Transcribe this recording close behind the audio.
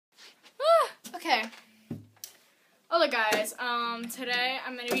Okay. Hello guys, today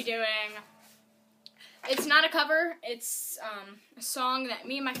I'm going to be doing, it's not a cover, it's a song that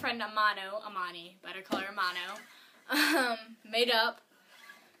me and my friend Amani, better call her Amano, made up,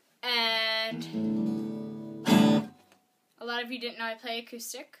 and a lot of you didn't know I play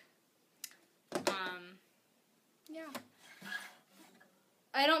acoustic. Yeah.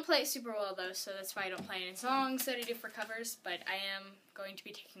 I don't play it super well though, so that's why I don't play any songs that I do for covers, but I am going to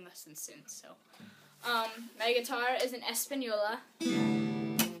be taking lessons soon, so. My guitar is an Espanola,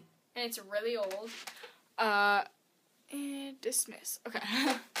 and it's really old. And dismiss. Okay.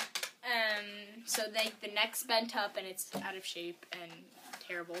 So the neck's bent up and it's out of shape and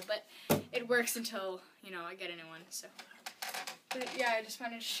terrible, but it works until, I get a new one, so. But yeah, I just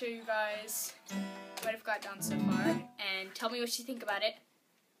wanted to show you guys what I've got done so far, and tell me what you think about it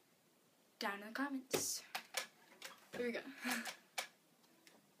down in the comments. Here we go.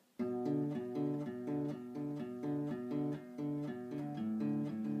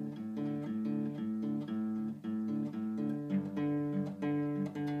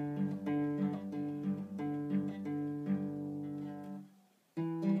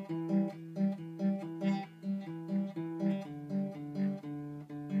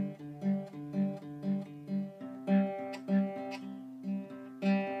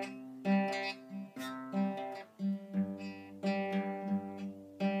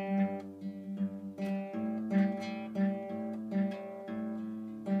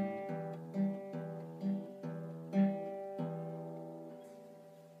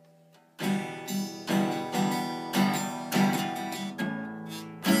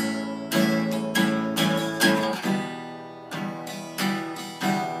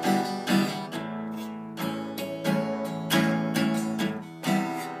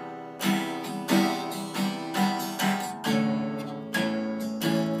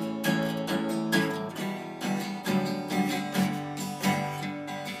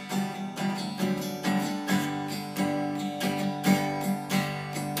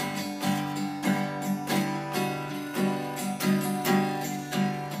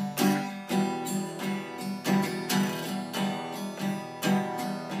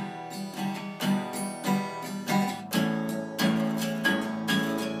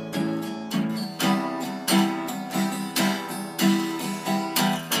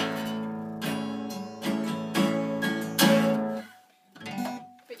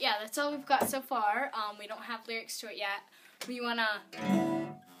 Yeah, that's all we've got so far. We don't have lyrics to it yet. We want to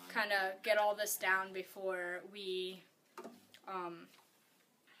kind of get all this down before we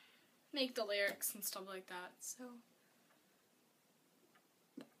make the lyrics and stuff like that. So,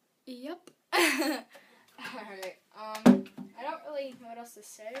 yep. Alright, I don't really know what else to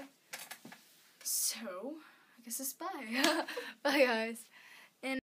say. So, I guess it's bye. Bye, guys.